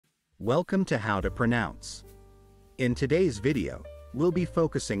Welcome to How to Pronounce. In today's video, we'll be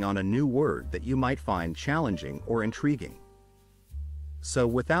focusing on a new word that you might find challenging or intriguing. So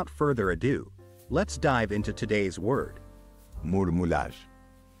without further ado, let's dive into today's word, Murmullar.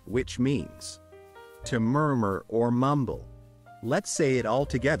 which means to murmur or mumble. Let's say it all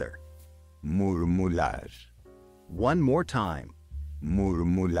together. Murmullar. One more time.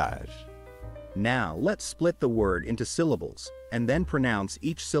 Murmullar. Now let's split the word into syllables and then pronounce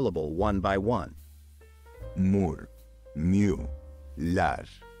each syllable one by one. Mur. Mu. Lar.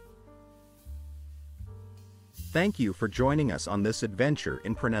 Thank you for joining us on this adventure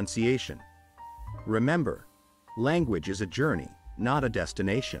in pronunciation. Remember, language is a journey, not a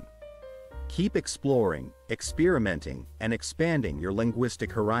destination. Keep exploring, experimenting, and expanding your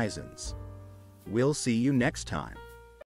linguistic horizons. We'll see you next time.